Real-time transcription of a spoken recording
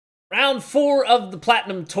Round 4 of the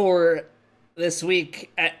Platinum Tour this week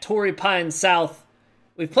at Torrey Pines South.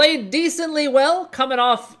 We've played decently well, coming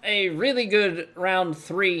off a really good round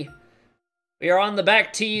 3. We are on the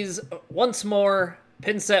back tees once more.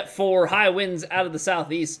 Pin set 4, high winds out of the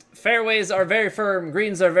southeast. Fairways are very firm,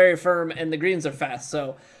 greens are very firm, and the greens are fast.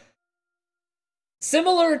 So,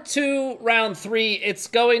 similar to round 3, it's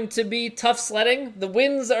going to be tough sledding. The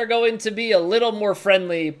winds are going to be a little more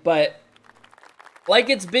friendly, but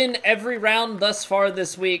like it's been every round thus far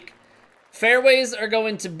this week, fairways are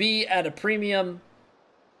going to be at a premium.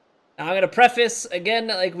 Now, I'm going to preface, again,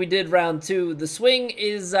 like we did round 2, the swing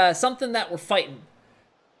is something that we're fighting.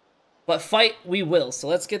 But fight we will. So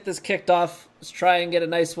let's get this kicked off. Let's try and get a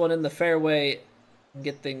nice one in the fairway and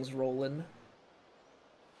get things rolling.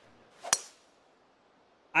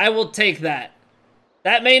 I will take that.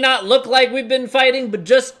 That may not look like we've been fighting, but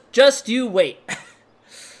just you wait.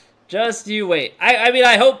 Just you wait. I mean,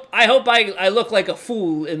 I hope I look like a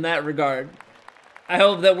fool in that regard. I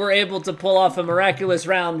hope that we're able to pull off a miraculous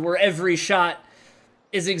round where every shot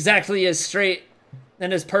is exactly as straight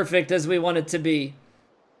and as perfect as we want it to be.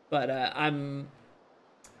 But I'm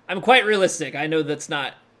quite realistic. I know that's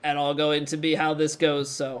not at all going to be how this goes,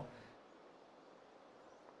 so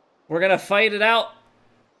we're gonna fight it out.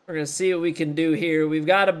 We're gonna see what we can do here. We've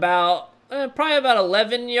got about probably about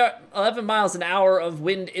 11 miles an hour of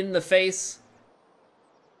wind in the face.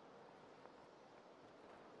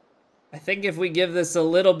 I think if we give this a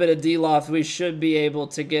little bit of D-loft, we should be able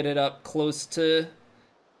to get it up close to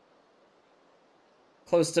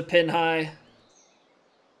pin high.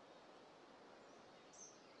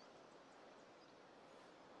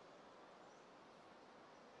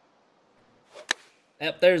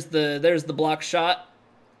 Yep, there's the block shot.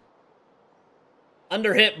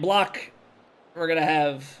 Underhit block. We're gonna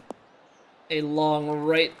have a long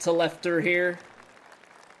right to lefter here.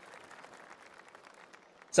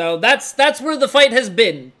 So that's where the fight has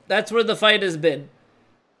been. That's where the fight has been.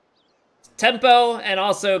 Tempo and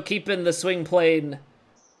also keeping the swing plane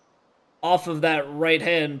off of that right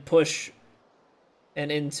hand push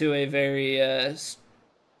and into a very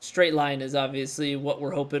straight line is obviously what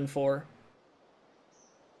we're hoping for.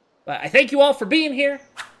 But I thank you all for being here.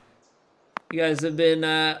 You guys have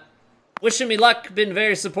been wishing me luck, been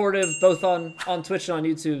very supportive, both on Twitch and on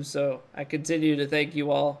YouTube. So I continue to thank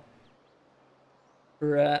you all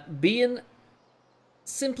for being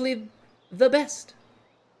simply the best.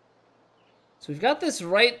 So we've got this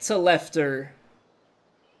right to lefter.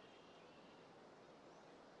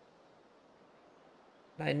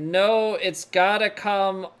 I know it's gotta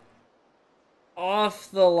come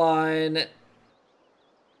off the line.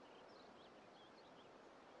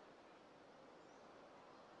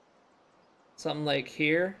 Something like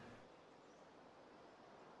here.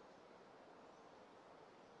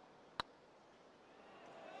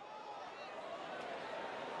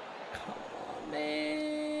 Come on,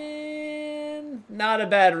 man. Not a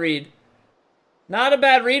bad read. Not a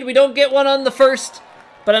bad read. We don't get one on the first,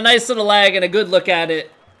 but a nice little lag and a good look at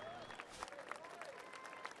it.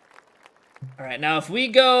 All right, now if we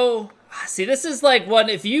go... See, this is like one...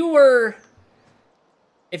 If you were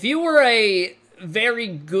a very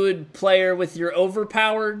good player with your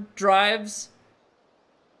overpowered drives,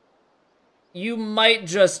 you might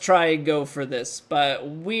just try and go for this, but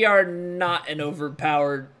we are not an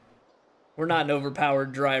overpowered... We're not an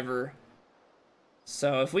overpowered driver.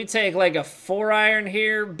 So if we take like a 4-iron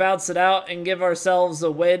here, bounce it out, and give ourselves a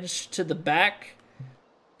wedge to the back,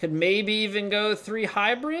 could maybe even go 3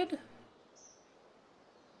 hybrid?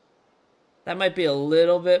 That might be a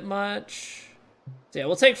little bit much. So yeah,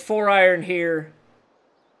 we'll take 4-iron here.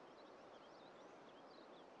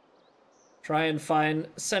 Try and find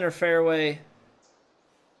center fairway.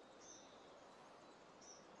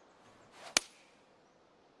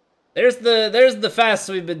 There's the fast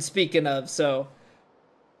we've been speaking of, so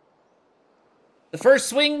the first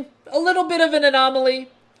swing, a little bit of an anomaly.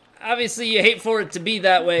 Obviously, you hate for it to be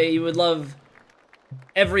that way. You would love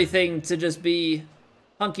everything to just be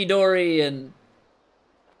hunky-dory and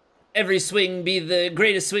every swing be the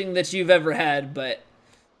greatest swing that you've ever had, but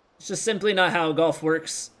it's just simply not how golf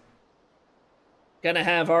works. Gonna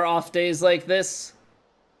have our off days like this.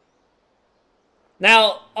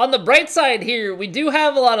 Now, on the bright side here, we do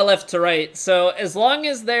have a lot of left to right, so as long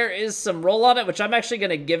as there is some roll on it, which I'm actually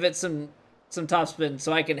gonna give it some topspin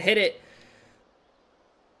so I can hit it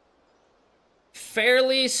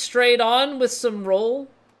fairly straight on with some roll.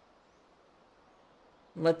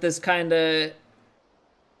 Let this kind of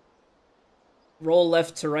roll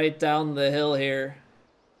left to right down the hill here.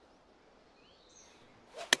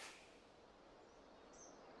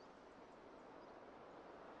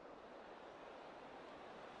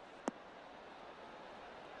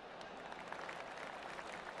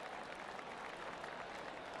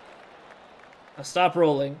 Now stop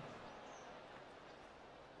rolling.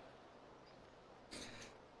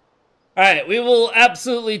 Alright, we will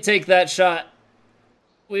absolutely take that shot.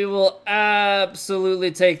 We will absolutely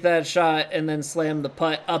take that shot and then slam the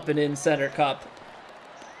putt up and in center cup.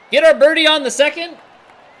 Get our birdie on the second.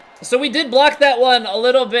 So we did block that one a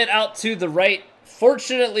little bit out to the right.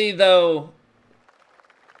 Fortunately, though,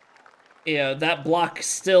 you know, that block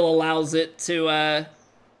still allows it to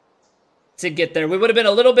get there. We would have been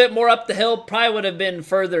a little bit more up the hill. Probably would have been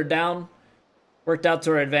further down. Worked out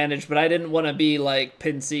to our advantage, but I didn't want to be, like,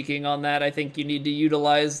 pin seeking on that. I think you need to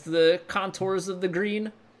utilize the contours of the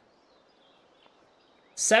green.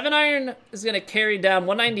 7-iron is going to carry down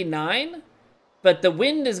 199, but the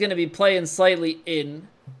wind is going to be playing slightly in.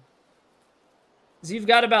 So you've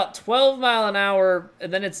got about 12 mile an hour,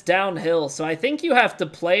 and then it's downhill. So I think you have to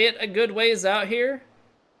play it a good ways out here.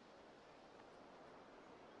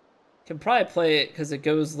 Can probably play it because it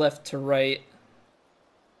goes left to right.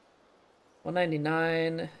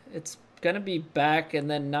 199. It's going to be back and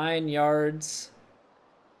then 9 yards.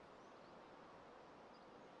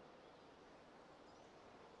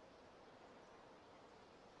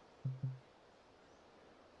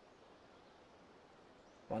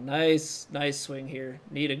 Well, nice swing here.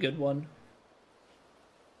 Need a good one.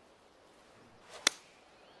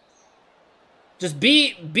 Just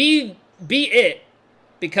be it.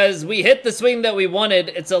 Because we hit the swing that we wanted.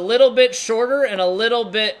 It's a little bit shorter and a little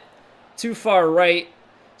bit too far right.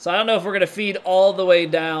 So I don't know if we're going to feed all the way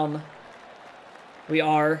down. We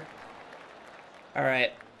are. All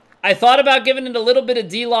right. I thought about giving it a little bit of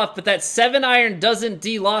D-loft, but that 7-iron doesn't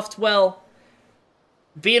D-loft well.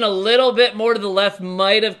 Being a little bit more to the left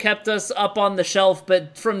might have kept us up on the shelf,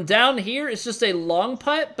 but from down here, it's just a long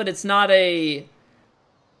putt, but it's not a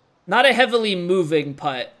heavily moving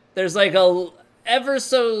putt. There's like a ever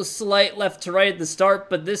so slight left to right at the start,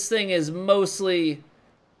 but this thing is mostly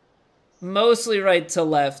right to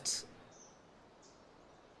left.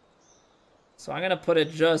 So I'm going to put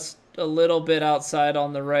it just a little bit outside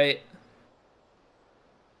on the right.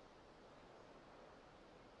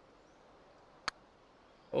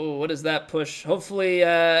 Oh, what is that push? Hopefully,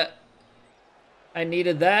 I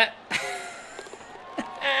needed that.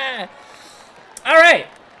 All right.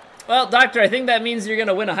 Well, Doctor, I think that means you're going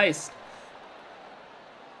to win a heist.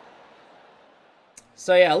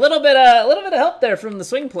 So yeah, a little bit of help there from the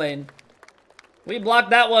swing plane. We blocked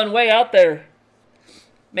that one way out there.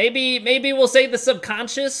 Maybe we'll say the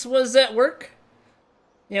subconscious was at work.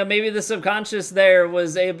 You know, maybe the subconscious there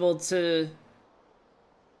was able to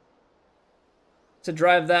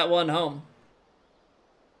drive that one home.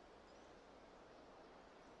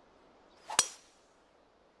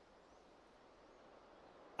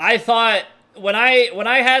 I thought when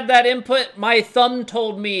I had that input, my thumb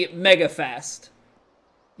told me mega fast.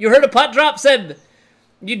 You heard a putt drop, Seb?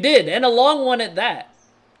 You did, and a long one at that.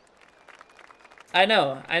 I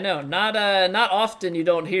know. Not often you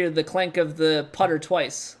don't hear the clank of the putter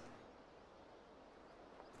twice.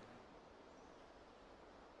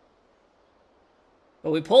 But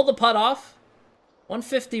we pulled the putt off.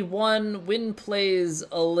 151, wind plays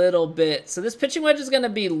a little bit. So this pitching wedge is going to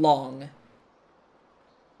be long.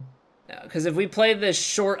 Because if we play this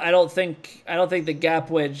short, I don't think the gap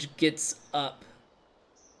wedge gets up.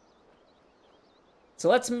 So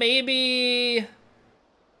let's maybe...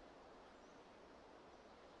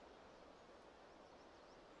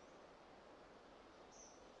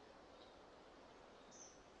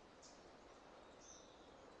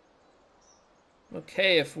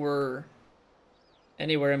 Okay, if we're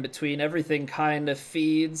anywhere in between, everything kind of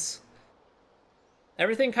feeds.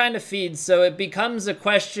 Everything kind of feeds, so it becomes a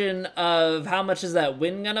question of how much is that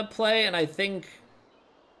wind gonna play, and I think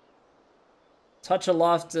touch of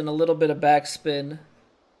loft and a little bit of backspin.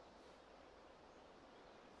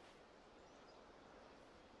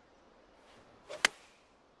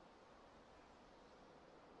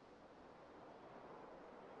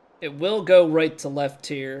 It will go right to left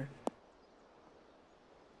here.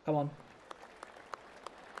 Come on.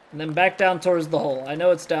 And then back down towards the hole. I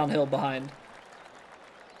know it's downhill behind.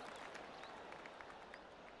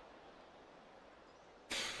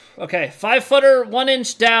 Okay, 5-footer, 1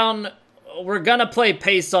 inch down. We're gonna play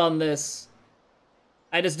pace on this.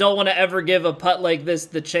 I just don't want to ever give a putt like this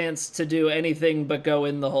the chance to do anything but go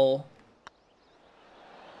in the hole.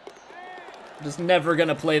 Just never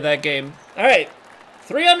gonna play that game. All right,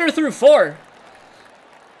 3 under through 4.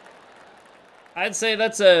 I'd say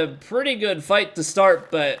that's a pretty good fight to start,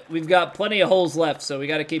 but we've got plenty of holes left, so we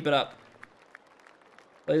got to keep it up.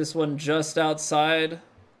 Play this one just outside.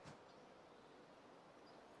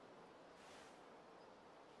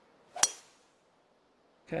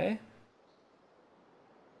 Okay.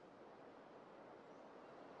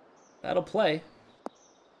 That'll play.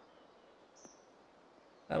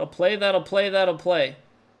 That'll play, that'll play, that'll play.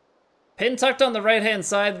 Pin tucked on the right-hand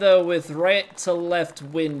side, though, with right to left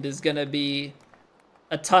wind is going to be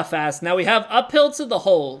a tough ask. Now, we have uphill to the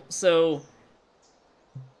hole, so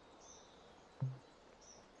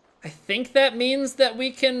I think that means that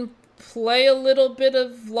we can play a little bit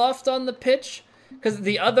of loft on the pitch, because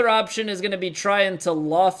the other option is going to be trying to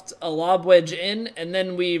loft a lob wedge in, and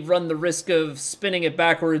then we run the risk of spinning it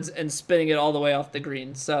backwards and spinning it all the way off the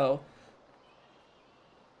green. So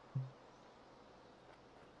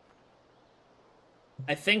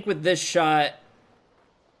I think with this shot,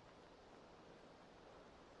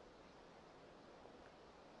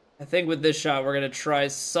 we're going to try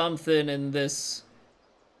something in this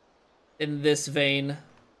vein.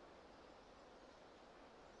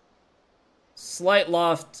 Slight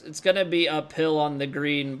loft. It's going to be uphill on the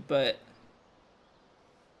green, but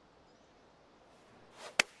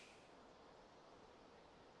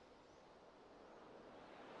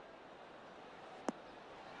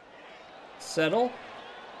settle.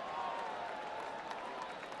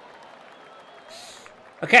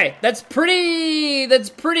 Okay, that's pretty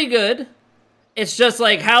good. It's just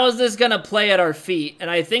like, how is this going to play at our feet?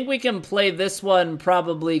 And I think we can play this one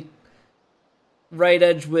probably right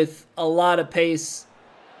edge with a lot of pace.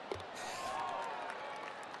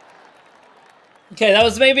 Okay, that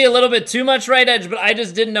was maybe a little bit too much right edge, but I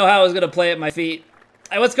just didn't know how I was going to play at my feet.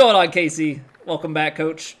 Hey, what's going on, Casey? Welcome back,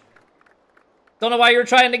 coach. Don't know why you were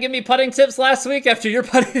trying to give me putting tips last week after your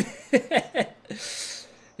putting.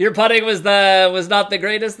 Your putting was not the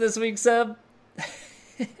greatest this week, Seb.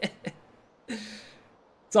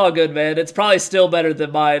 It's all good, man. It's probably still better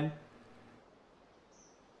than mine.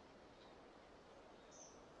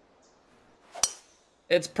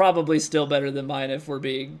 It's probably still better than mine if we're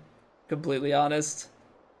being completely honest.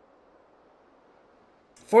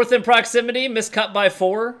 Fourth in proximity, miscut by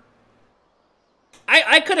 4.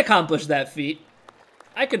 I could accomplish that feat.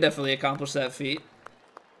 I could definitely accomplish that feat.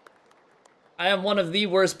 I am one of the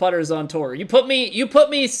worst putters on tour. You put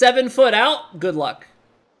me 7 foot out, good luck.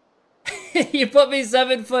 You put me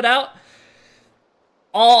 7 foot out,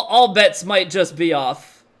 all bets might just be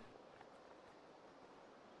off.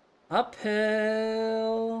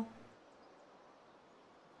 Uphill.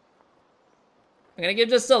 I'm gonna give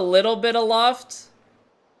just a little bit of loft.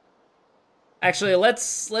 Actually, let's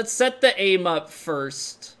set the aim up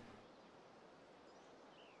first.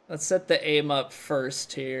 Let's set the aim up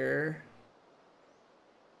first here.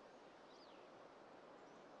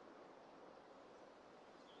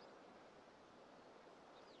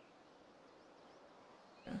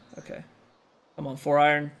 Okay. I'm on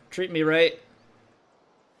 4-iron. Treat me right.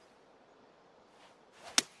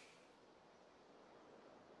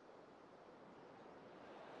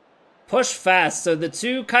 Push fast. So the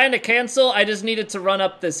 2 kind of cancel. I just needed to run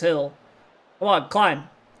up this hill. Come on, climb.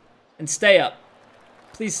 And stay up.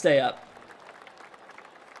 Please stay up.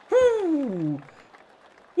 Woo!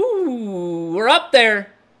 Woo! We're up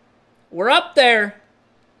there. We're up there.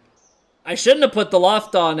 I shouldn't have put the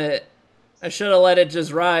loft on it. I should have let it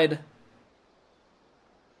just ride.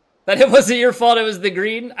 That it wasn't your fault, it was the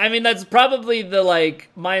green. I mean, that's probably the, like,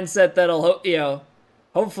 mindset that'll, you know,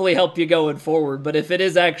 hopefully help you going forward. But if it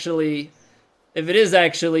is actually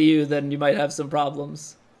you, then you might have some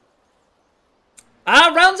problems.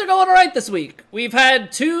 Rounds are going all right this week. We've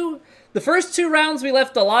had the first 2 rounds, we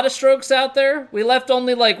left a lot of strokes out there. We left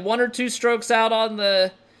only like 1 or 2 strokes out on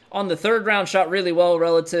the 3rd round, shot really well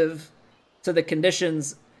relative to the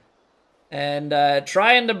conditions. And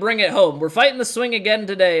trying to bring it home. We're fighting the swing again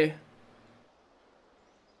today.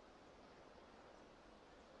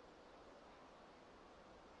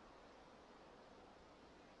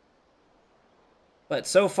 But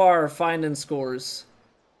so far, finding scores.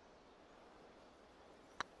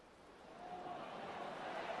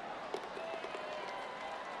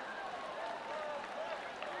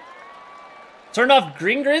 Turn off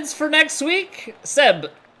green grids for next week? Seb,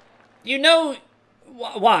 you know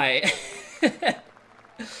why?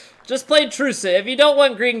 Just play True Sim. If you don't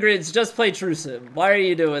want green grids, just play True Sim. Why are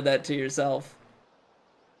you doing that to yourself?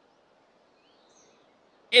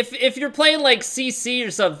 If you're playing like CC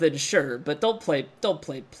or something, sure, but don't play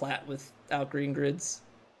plat without green grids.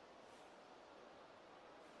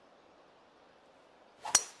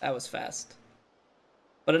 That was fast.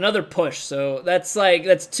 But another push, so that's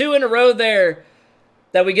 2 in a row there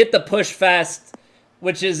that we get the push fast,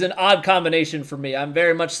 which is an odd combination for me. I'm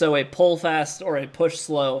very much so a pull fast or a push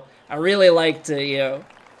slow. I really like to, you know,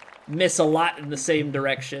 miss a lot in the same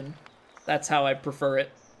direction. That's how I prefer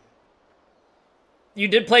it. You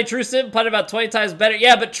did play True Sim, putted about 20 times better.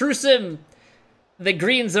 Yeah, but True Sim, the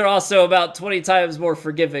greens are also about 20 times more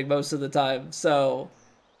forgiving most of the time, so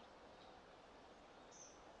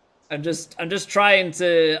I'm just trying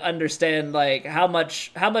to understand like how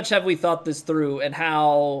much have we thought this through, and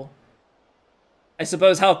how, I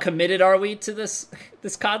suppose, how committed are we to this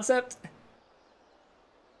concept?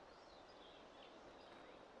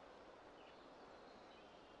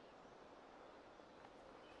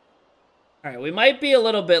 All right, we might be a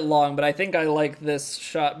little bit long, but I think I like this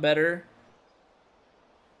shot better.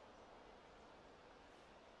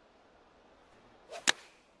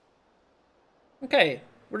 Okay,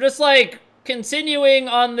 we're just like continuing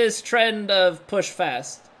on this trend of push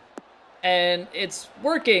fast. And it's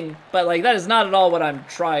working, but like that is not at all what I'm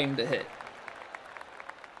trying to hit.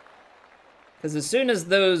 Because as soon as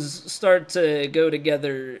those start to go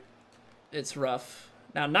together, it's rough.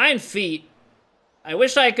 Now 9 feet, I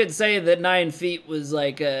wish I could say that 9 feet was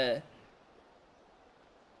like a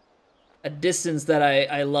distance that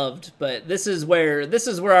I loved, but this is where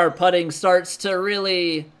our putting starts to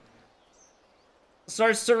really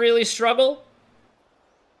struggle.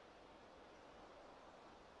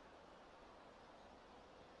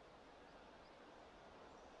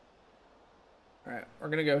 All right, we're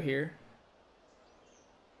gonna go here.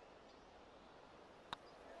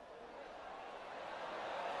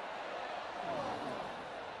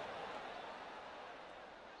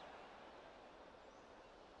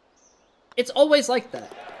 It's always like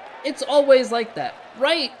that. It's always like that.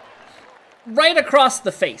 Right across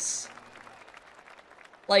the face.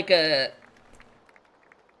 Like a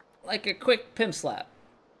quick pimp slap.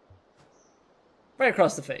 Right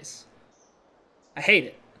across the face. I hate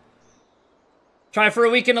it. Try for a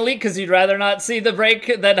week in Elite because you'd rather not see the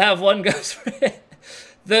break than have one ghost break.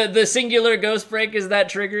 The singular ghost break is that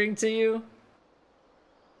triggering to you?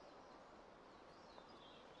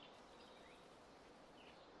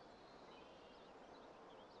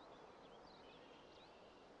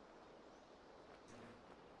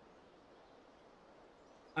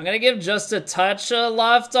 I'm gonna give just a touch of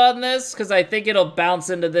loft on this because I think it'll bounce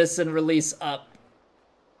into this and release up.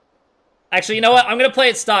 Actually, you know what? I'm gonna play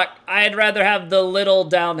it stock. I'd rather have the little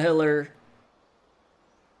downhiller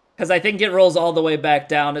because I think it rolls all the way back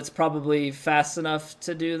down. It's probably fast enough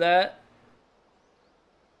to do that.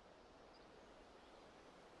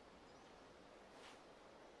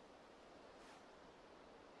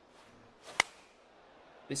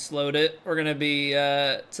 We slowed it. We're gonna be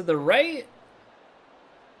to the right.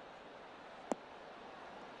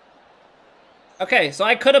 Okay, so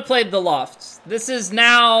I could have played the lofts. This is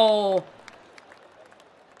now,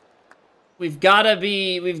 we've gotta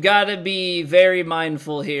be very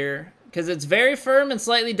mindful here because it's very firm and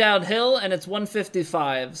slightly downhill, and it's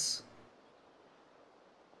 155s.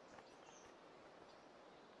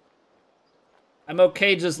 I'm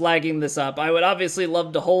okay just lagging this up. I would obviously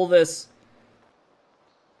love to hold this.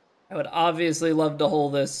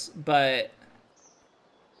 But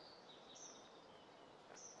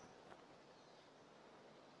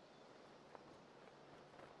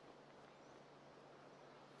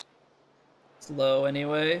it's low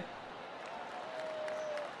anyway.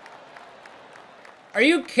 Are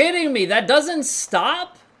you kidding me? That doesn't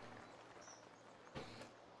stop?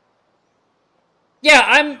 Yeah,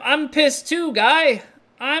 I'm pissed too, guy.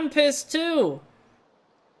 I'm pissed too.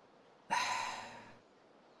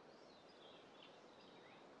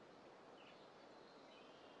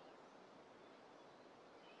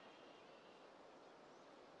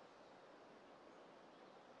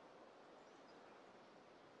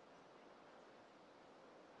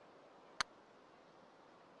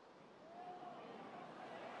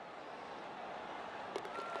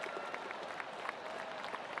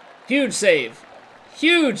 Huge save.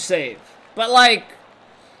 Huge save. But, like,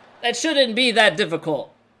 that shouldn't be that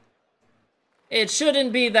difficult. It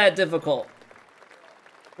shouldn't be that difficult.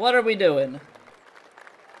 What are we doing?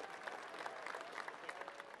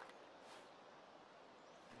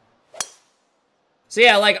 So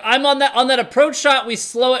yeah, like, I'm on that approach shot, we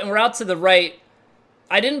slow it and we're out to the right.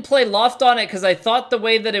 I didn't play loft on it because I thought the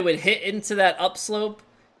way that it would hit into that upslope,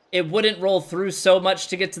 it wouldn't roll through so much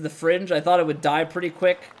to get to the fringe. I thought it would die pretty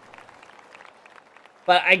quick.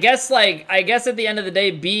 But I guess at the end of the day,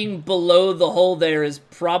 being below the hole there is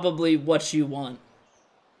probably what you want.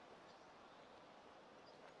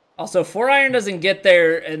 Also, 4-iron doesn't get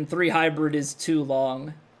there, and 3 hybrid is too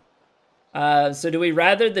long. So do we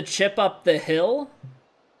rather the chip up the hill?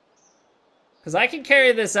 Because I can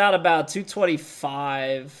carry this out about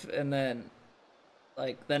 225, and then,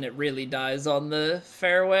 like, then it really dies on the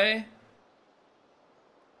fairway.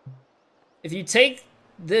 If you take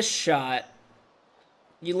this shot,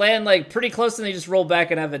 you land like pretty close and then you just roll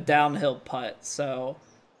back and have a downhill putt. So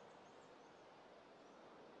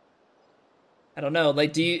I don't know.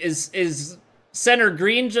 Like, is center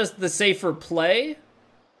green just the safer play?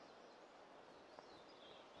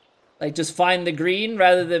 Like, just find the green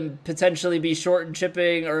rather than potentially be short and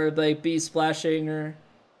chipping or like be splashing or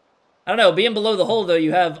I don't know. Being below the hole though,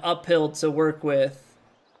 you have uphill to work with.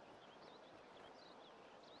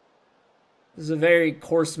 This is a very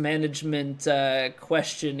course management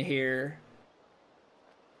question here.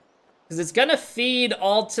 Because it's going to feed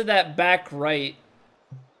all to that back right.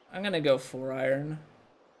 I'm going to go 4-iron.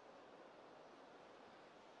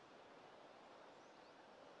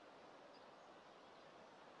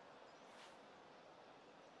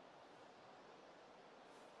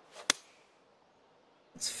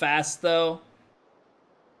 It's fast, though.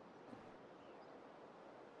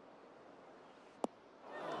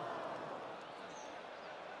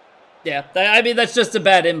 Yeah, I mean, that's just a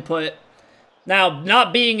bad input. Now,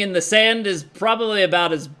 not being in the sand is probably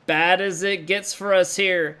about as bad as it gets for us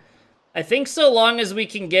here. I think so long as we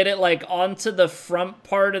can get it, like, onto the front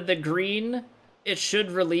part of the green, it should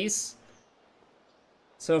release.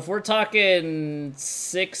 So if we're talking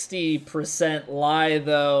 60% lie,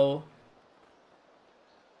 though,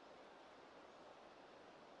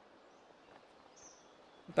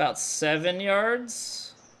 about 7 yards.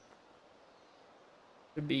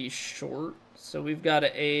 To be short, so we've got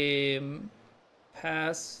to aim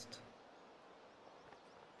past.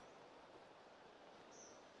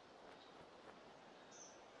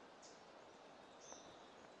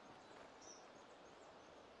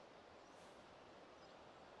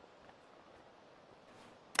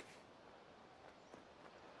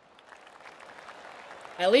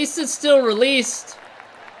 At least it's still released.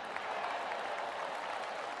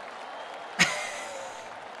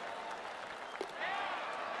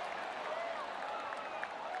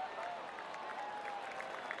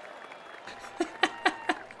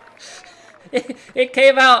 It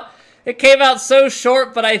came out so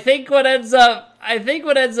short, but I think what ends up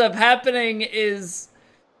happening is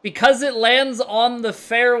because it lands on the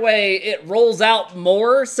fairway, it rolls out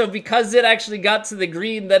more. So because it actually got to the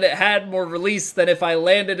green, then it had more release than if I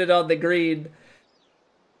landed it on the green.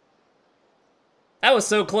 That was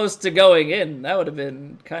so close to going in. That would have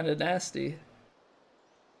been kind of nasty.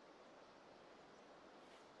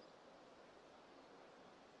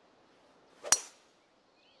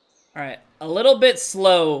 All right, a little bit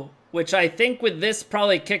slow, which I think with this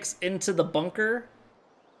probably kicks into the bunker.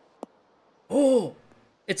 Oh,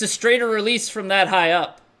 it's a straighter release from that high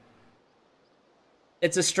up.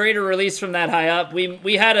 It's a straighter release from that high up.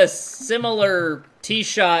 We had a similar tee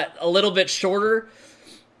shot a little bit shorter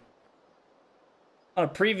on a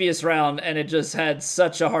previous round, and it just had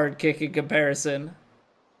such a hard kick in comparison.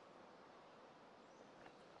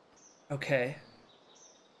 Okay.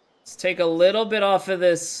 Let's take a little bit off of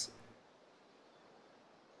this.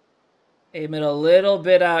 Aim it a little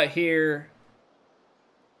bit out here.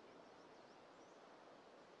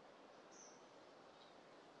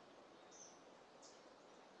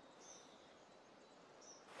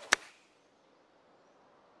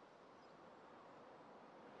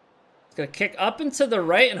 It's going to kick up and to the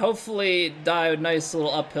right and hopefully die a nice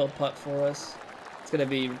little uphill putt for us. It's going to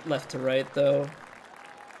be left to right, though.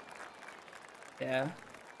 Yeah.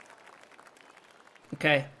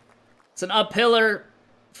 Okay. It's an uphiller.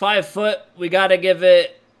 5 foot. We gotta give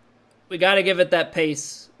it that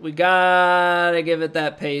pace. We gotta give it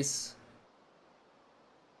that pace.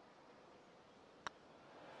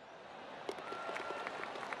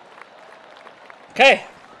 Okay.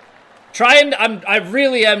 I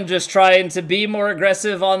really am just trying to be more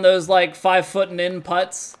aggressive on those like 5 foot and in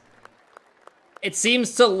putts. It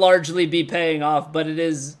seems to largely be paying off, but it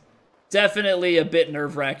is definitely a bit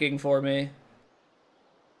nerve-wracking for me.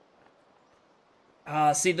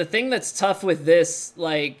 See, the thing that's tough with this,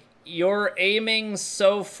 like, you're aiming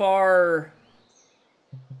so far...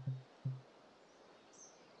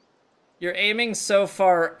 You're aiming so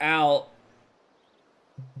far out.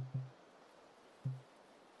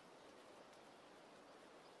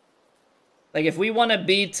 Like, if we want to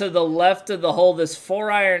be to the left of the hole, this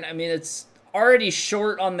 4-iron, I mean, it's already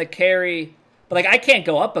short on the carry. But, like, I can't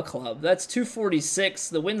go up a club. That's 246.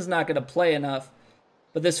 The wind's not going to play enough.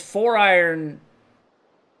 But this 4-iron...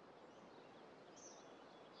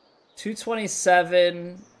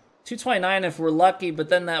 227, 229 if we're lucky, but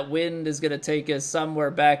then that wind is going to take us somewhere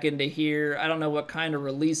back into here. I don't know what kind of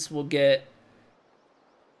release we'll get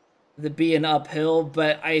the being uphill,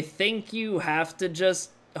 but I think you have to just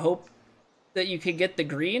hope that you can get the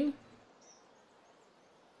green.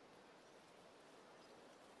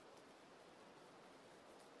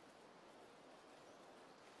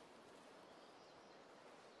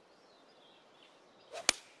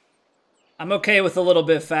 I'm okay with a little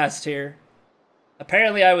bit fast here.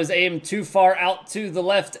 Apparently I was aimed too far out to the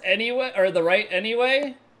left anyway, or the right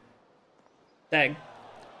anyway. Dang.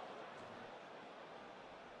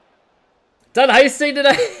 Done heisting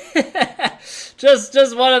today?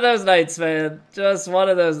 just one of those nights, man. Just one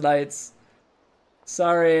of those nights.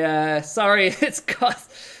 Sorry, sorry it's gone.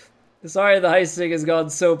 Sorry the heisting has gone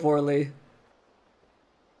so poorly.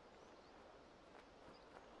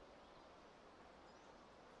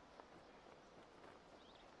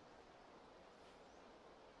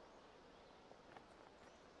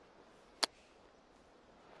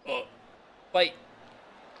 Oh, wait.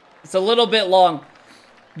 It's a little bit long.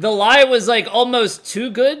 The lie was like almost too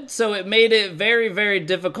good, so it made it very, very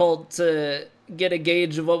difficult to get a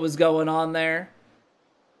gauge of what was going on there.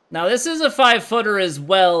 Now this is a 5-footer as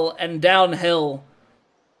well and downhill,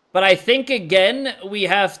 but I think again we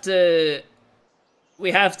have to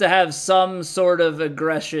have some sort of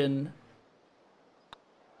aggression.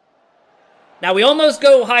 Now we almost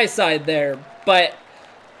go high side there, but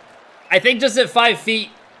I think just at 5 feet,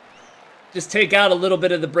 just take out a little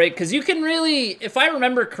bit of the break, because you can really, if I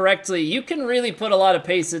remember correctly, you can really put a lot of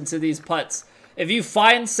pace into these putts. If you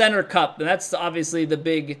find center cup, and that's obviously the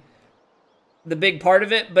big part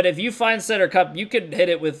of it, but if you find center cup, you could hit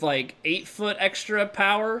it with like 8-foot extra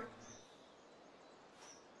power.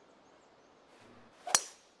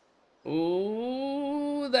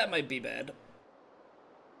 Ooh, that might be bad.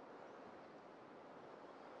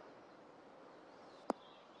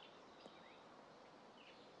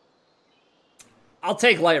 I'll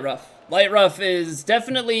take light rough. Light rough is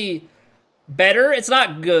definitely better. It's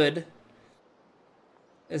not good.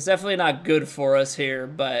 It's definitely not good for us here,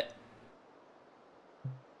 but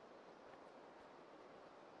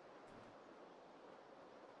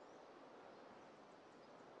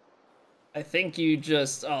I think you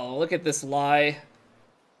just, oh, look at this lie.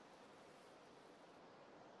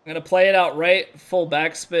 I'm gonna play it out right, full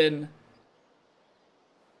backspin.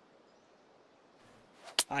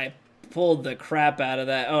 I pulled the crap out of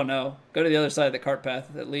that. Oh no, go to the other side of the cart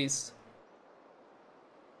path at least.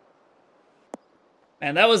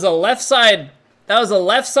 Man, that was a left side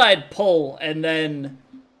pull and then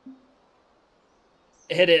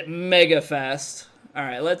hit it mega fast. All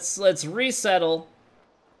right, let's resettle.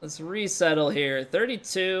 Let's resettle here.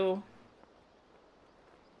 32.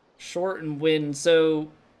 Short and win.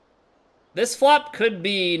 So this flop could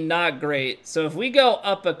be not great. So if we go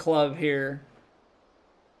up a club here,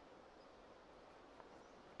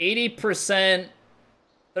 80%,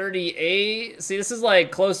 38. See, this is like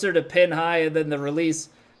closer to pin high than the release.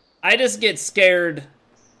 I just get scared.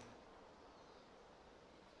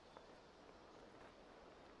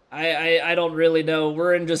 I don't really know.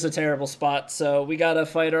 We're in just a terrible spot, so we gotta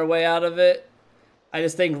fight our way out of it. I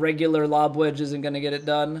just think regular lob wedge isn't gonna get it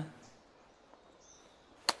done.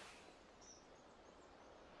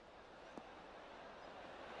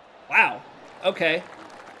 Wow. Okay.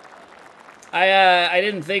 I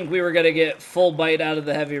didn't think we were gonna get full bite out of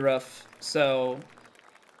the heavy rough, so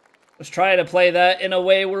let's try to play that in a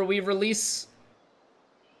way where we release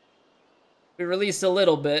a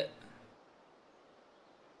little bit.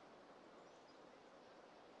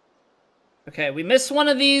 Okay, we missed one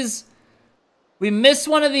of these. We missed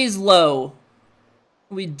one of these low.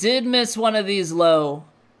 We did miss one of these low.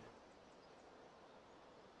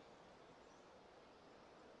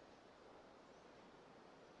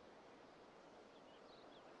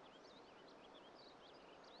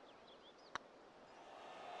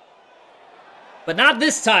 But not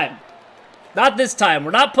this time. Not this time.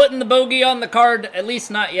 We're not putting the bogey on the card, at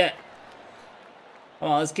least not yet. Come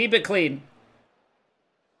on, let's keep it clean.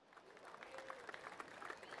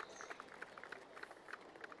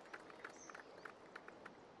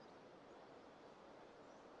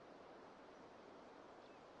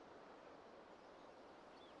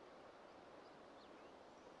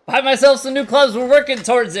 Buy myself some new clubs. We're working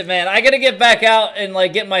towards it, man. I gotta get back out and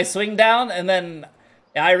like get my swing down, and then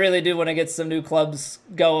yeah, I really do want to get some new clubs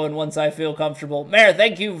going once I feel comfortable. Mayor,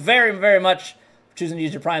 thank you very, very much for choosing to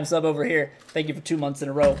use your Prime sub over here. Thank you for 2 months in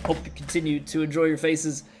a row. Hope you continue to enjoy your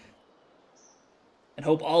faces, and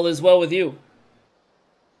hope all is well with you.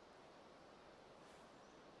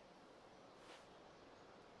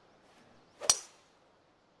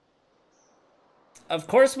 Of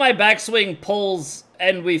course my backswing pulls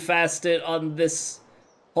and we fast it on this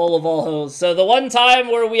hole of all holes. So the one time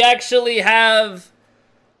where we actually have...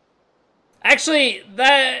 Actually,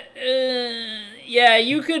 that... yeah,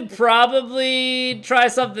 you could probably try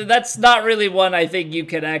something. That's not really one I think you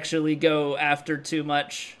can actually go after too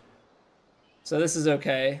much. So this is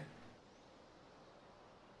okay.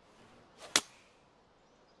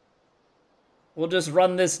 We'll just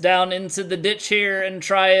run this down into the ditch here and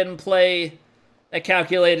try and play a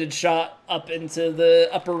calculated shot up into the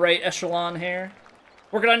upper right echelon here.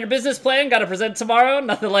 Working on your business plan, gotta present tomorrow.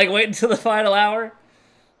 Nothing like waiting until the final hour.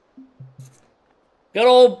 Good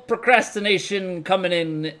old procrastination coming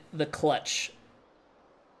in the clutch.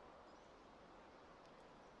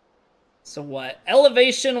 So what?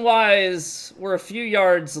 Elevation-wise, we're a few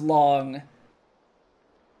yards long.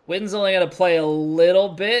 Wind's only going to play a little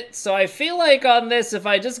bit, so I feel like on this, if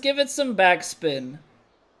I just give it some backspin, I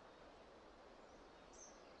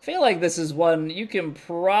feel like this is one you can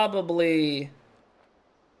probably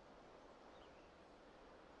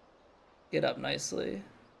get up nicely.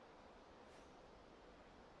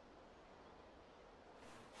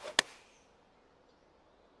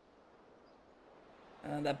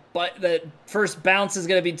 That first bounce is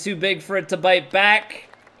going to be too big for it to bite back.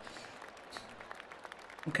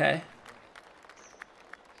 Okay.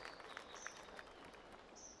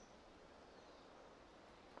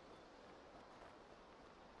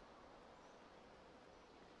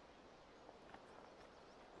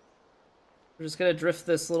 We're just going to drift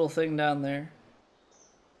this little thing down there.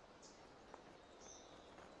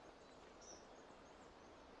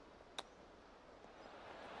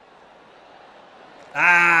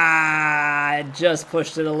 I just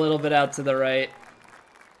pushed it a little bit out to the right.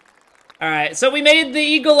 All right, so we made the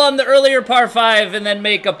eagle on the earlier par 5 and then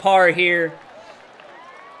make a par here.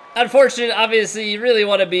 Unfortunate, obviously, you really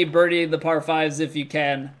want to be birdieing the par 5s if you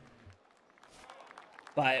can.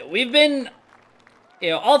 But we've been,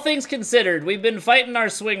 you know, all things considered, we've been fighting our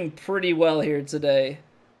swing pretty well here today.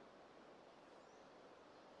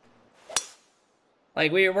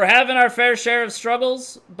 Like, we're having our fair share of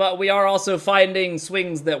struggles, but we are also finding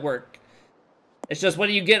swings that work. It's just when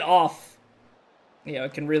you get off, you know,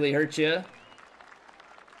 it can really hurt you.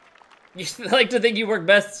 You like to think you work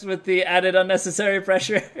best with the added unnecessary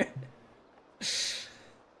pressure. Just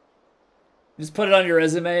put it on your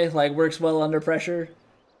resume, like, works well under pressure.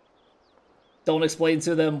 Don't explain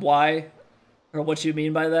to them why or what you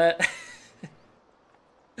mean by that.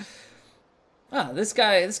 Ah, this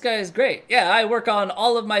guy is great. Yeah, I work on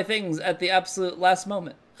all of my things at the absolute last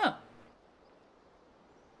moment. Huh.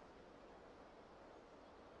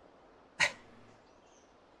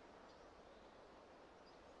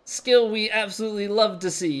 Skill we absolutely love to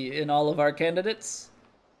see in all of our candidates.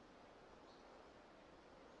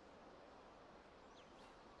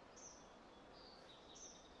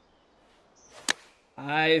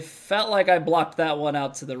 I felt like I blocked that one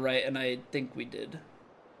out to the right, and I think we did.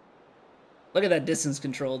 Look at that distance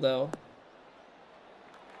control, though.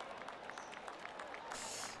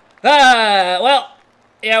 Well,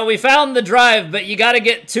 yeah, we found the drive, but you got to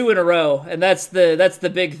get 2 in a row, and that's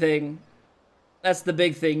the big thing. That's the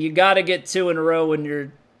big thing. You got to get 2 in a row when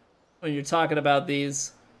you're talking about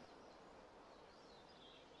these.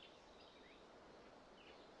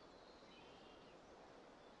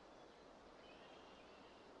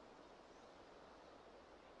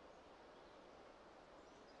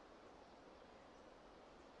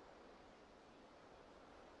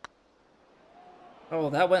 Oh,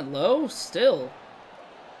 that went low? Still.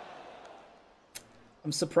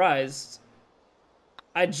 I'm surprised.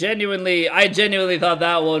 I genuinely thought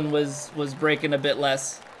that one was breaking a bit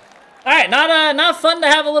less. All right, not fun to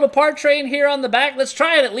have a little par train here on the back. Let's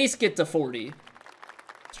try and at least get to 40.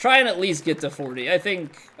 Let's try and at least get to 40. I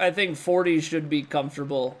think 40 should be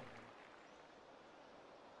comfortable.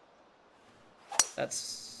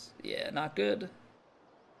 That's, yeah, not good.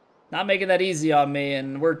 Not making that easy on me,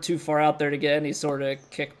 and we're too far out there to get any sort of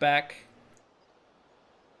kickback.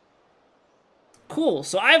 Cool,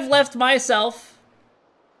 so I've left myself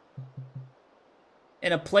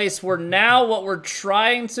in a place where now what we're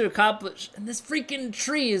trying to accomplish, and this freaking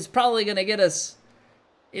tree is probably going to get us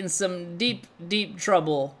in some deep, deep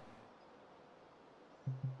trouble.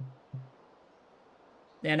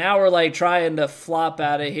 And now we're like trying to flop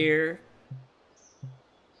out of here.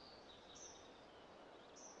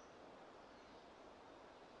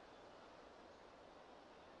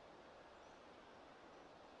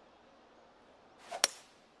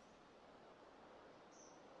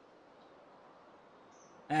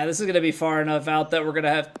 This is going to be far enough out that we're going to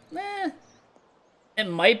have... It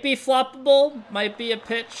might be floppable. Might be a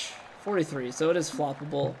pitch. 43, so it is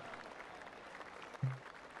floppable.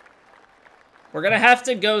 We're going to have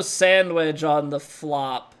to go sandwich on the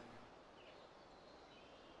flop.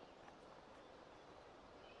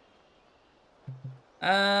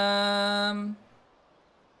 I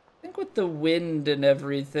think with the wind and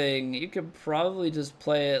everything, you could probably just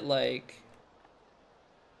play it like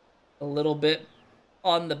a little bit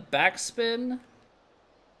on the backspin.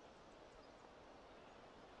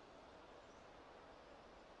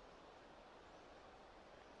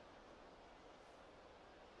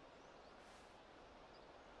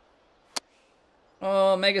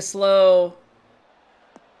 Oh, mega slow.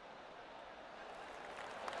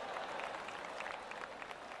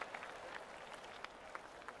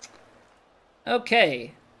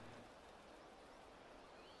 Okay.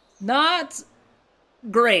 Not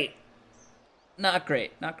great. Not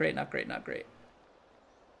great. Not great, not great, not great.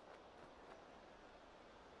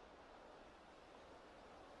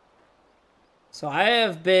 So I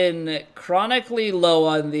have been chronically low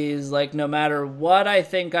on these, like no matter what I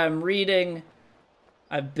think I'm reading,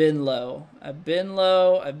 I've been low. I've been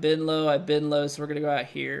low, I've been low, I've been low, so we're gonna go out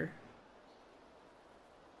here.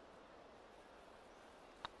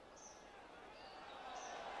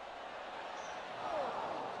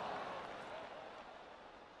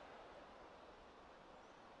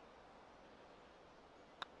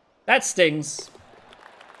 That stings.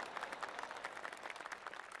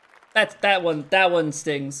 That one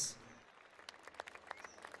stings.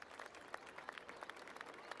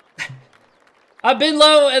 I've been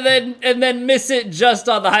low and then miss it just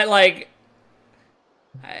on the high. Like,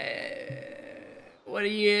 what are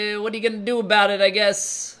you gonna do about it? I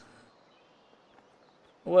guess.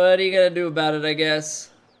 What are you gonna do about it? I guess.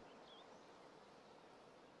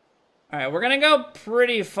 All right, we're gonna go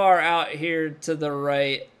pretty far out here to the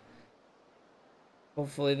right.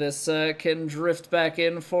 Hopefully this can drift back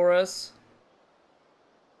in for us.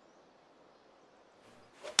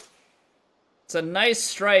 It's a nice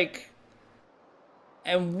strike.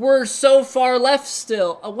 And we're so far left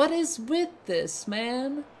still. What is with this,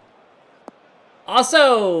 man?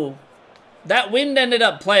 Also, that wind ended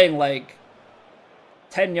up playing like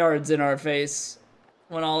 10 yards in our face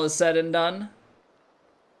when all is said and done.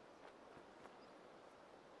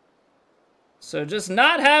 So just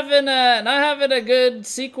not having a good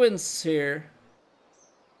sequence here.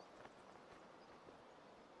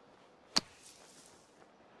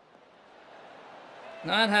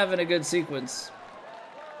 Not having a good sequence.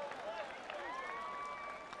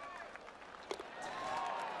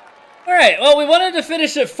 Alright, well, we wanted to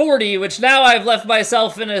finish at 40, which now I've left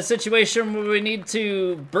myself in a situation where we need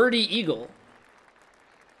to birdie eagle.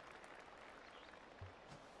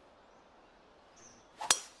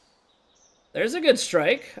 There's a good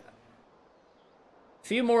strike. A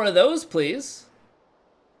few more of those, please.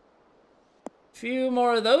 A few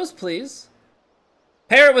more of those, please.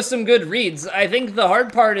 Pair it with some good reads. I think the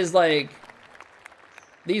hard part is, like,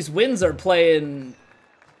 these winds are playing...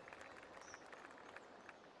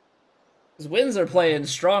 These winds are playing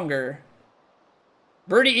stronger.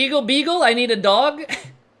 Birdie eagle beagle, I need a dog.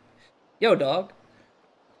 Yo, dog.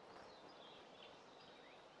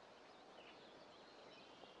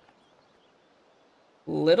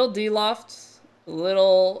 Little D-loft,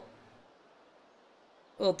 little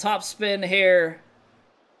top spin here.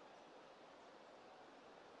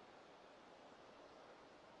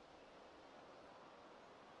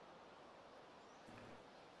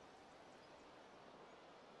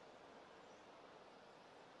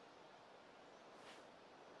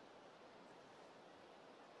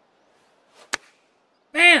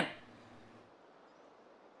 Man!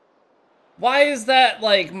 Why is that,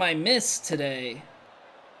 like, my miss today?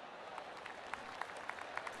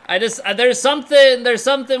 There's just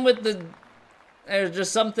something with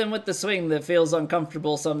the swing that feels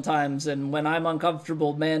uncomfortable sometimes, and when I'm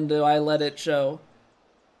uncomfortable, man, do I let it show.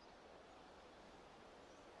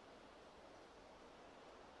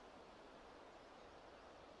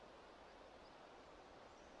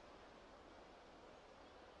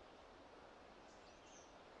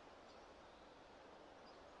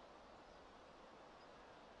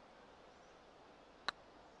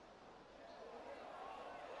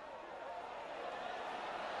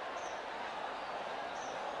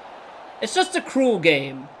 It's just a cruel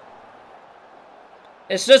game.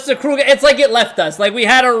 It's just a cruel game. It's like it left us. Like, we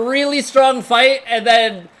had a really strong fight, and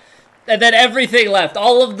then everything left.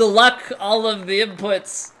 All of the luck, all of the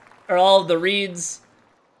inputs, or all of the reads.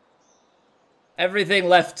 Everything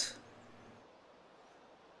left.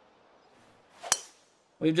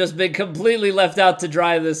 We've just been completely left out to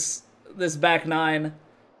dry this back nine.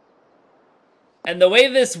 And the way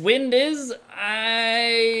this wind is,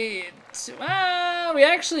 we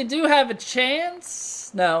actually do have a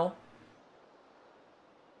chance. No.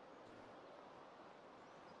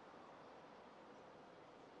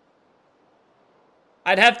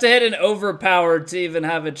 I'd have to hit an overpower to even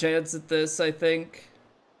have a chance at this, I think.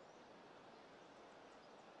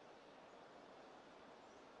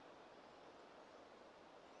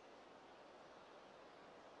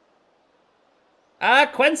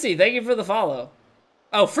 Quincy, thank you for the follow.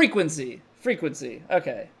 Oh, frequency. Frequency.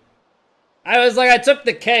 Okay. I was like, I took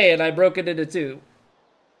the K and I broke it into two.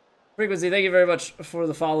 Frequency, thank you very much for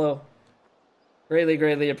the follow. Greatly,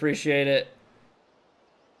 greatly appreciate it.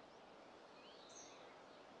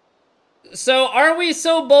 So, are we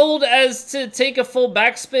so bold as to take a full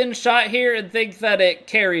backspin shot here and think that it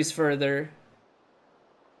carries further?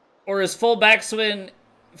 Or is full backspin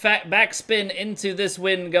into this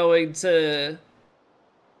wind going to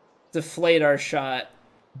deflate our shot?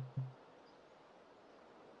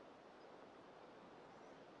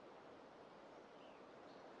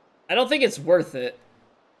 I don't think it's worth it.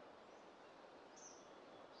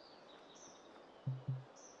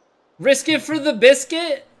 Risk it for the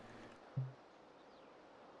biscuit?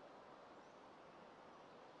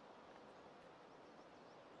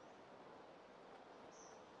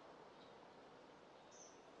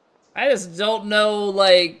 I just don't know,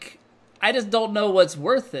 like, I just don't know what's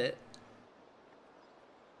worth it.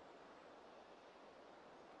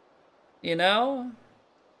 You know?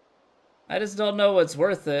 I just don't know what's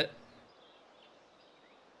worth it.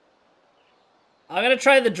 I'm gonna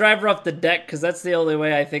try the driver off the deck, because that's the only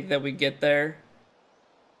way I think that we get there.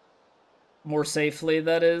 More safely,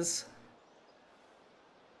 that is.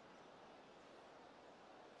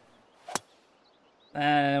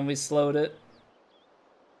 And we slowed it.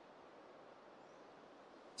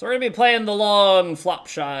 So we're gonna be playing the long flop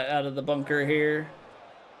shot out of the bunker here.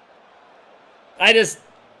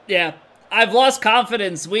 Yeah, I've lost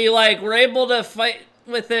confidence. We were able to fight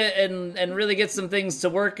with it and really get some things to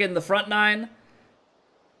work in the front nine.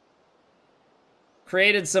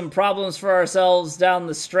 Created some problems for ourselves down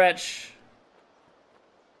the stretch.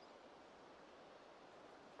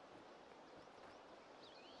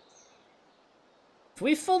 If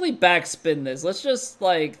we fully backspin this, let's just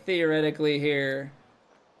theoretically here.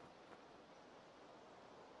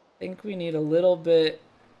 I think we need a little bit.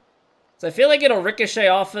 So I feel like it'll ricochet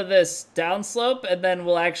off of this downslope, and then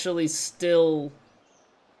we'll actually still.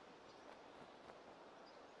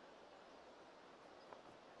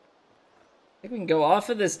 I think we can go off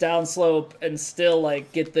of this downslope and still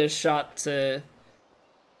get this shot to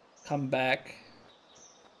come back.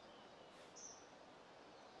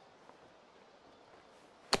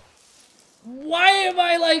 Why am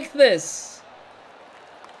I like this?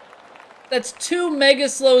 That's 2 mega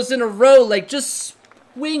slows in a row. Just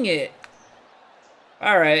swing it.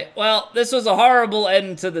 Alright, well, this was a horrible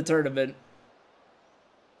end to the tournament.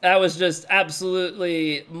 That was just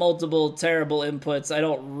absolutely multiple terrible inputs. I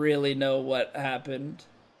don't really know what happened.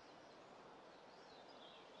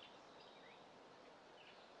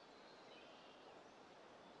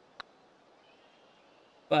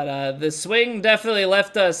 But the swing definitely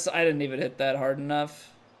left us. I didn't even hit that hard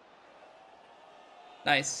enough.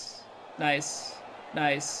 Nice. Nice.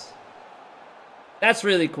 Nice. That's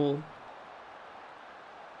really cool.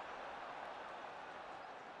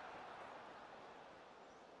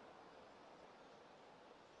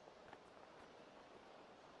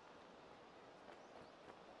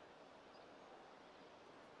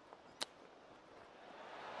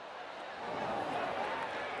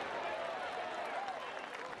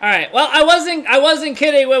 All right. Well, I wasn't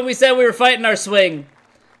kidding when we said we were fighting our swing.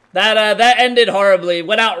 That ended horribly.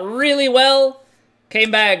 Went out really well. Came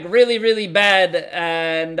back really, really bad.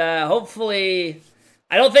 And hopefully,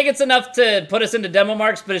 I don't think it's enough to put us into demo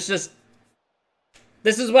marks, but it's just,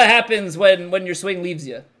 this is what happens when your swing leaves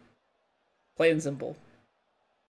you. Plain and simple.